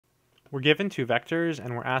We're given two vectors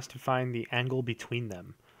and we're asked to find the angle between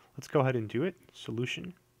them. Let's go ahead and do it.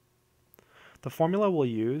 Solution. The formula we'll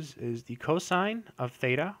use is the cosine of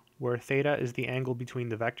theta, where theta is the angle between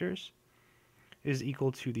the vectors, is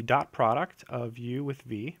equal to the dot product of u with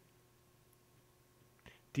v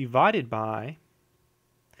divided by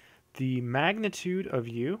the magnitude of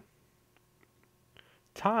u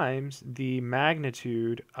times the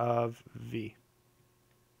magnitude of v.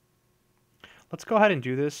 Let's go ahead and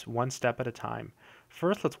do this one step at a time.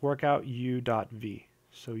 First, let's work out u dot v.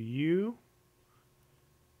 So u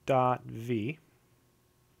dot v.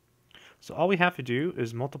 So all we have to do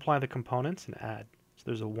is multiply the components and add. So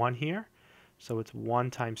there's a 1 here. So it's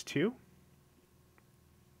 1 times 2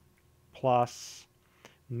 plus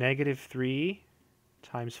negative 3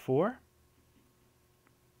 times 4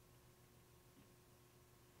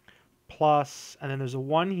 plus, and then there's a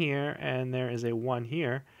 1 here and there is a 1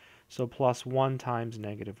 here. So plus 1 times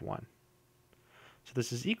negative 1. So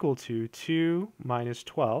this is equal to 2 minus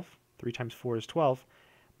 12. 3 times 4 is 12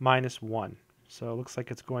 minus 1. So it looks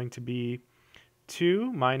like it's going to be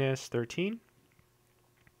 2 minus 13.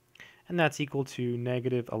 And that's equal to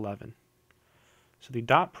negative 11. So the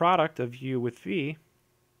dot product of u with v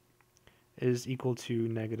is equal to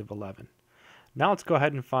negative 11. Now let's go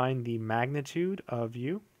ahead and find the magnitude of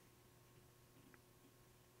u.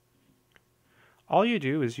 All you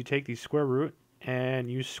do is you take the square root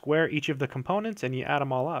and you square each of the components and you add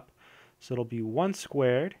them all up. So it'll be 1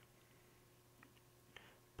 squared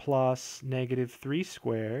plus negative 3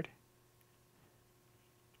 squared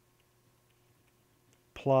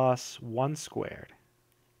plus 1 squared.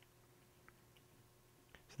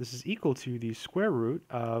 So this is equal to the square root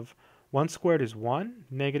of 1 squared is 1,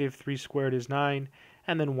 negative 3 squared is 9,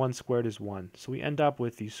 and then 1 squared is 1. So we end up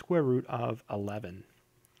with the square root of 11.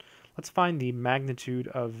 Let's find the magnitude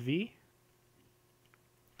of v.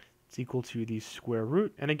 It's equal to the square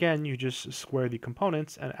root. And again, you just square the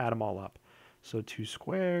components and add them all up. So 2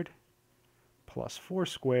 squared plus 4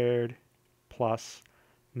 squared plus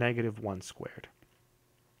negative 1 squared.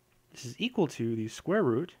 This is equal to the square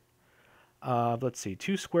root of, let's see,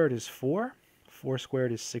 2 squared is 4, 4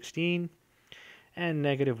 squared is 16, and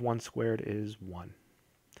negative 1 squared is 1.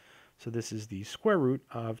 So this is the square root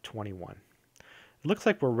of 21. It looks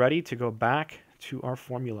like we're ready to go back to our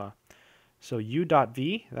formula. So u dot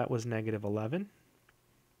v, that was negative 11.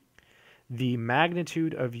 The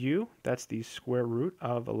magnitude of u, that's the square root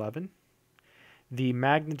of 11. The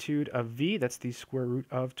magnitude of v, that's the square root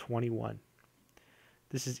of 21.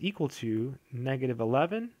 This is equal to negative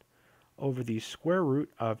 11 over the square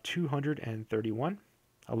root of 231.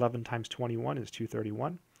 11 times 21 is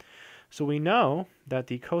 231. So we know that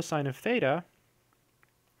the cosine of theta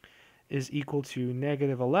is equal to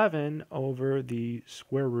negative 11 over the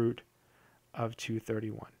square root of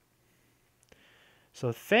 231.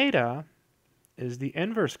 So theta is the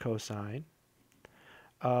inverse cosine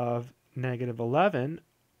of negative 11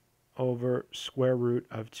 over square root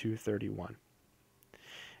of 231.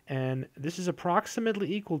 And this is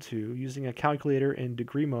approximately equal to, using a calculator in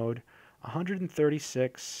degree mode,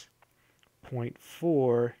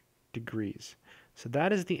 136.4 degrees. So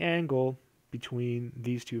that is the angle between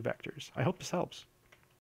these two vectors. I hope this helps.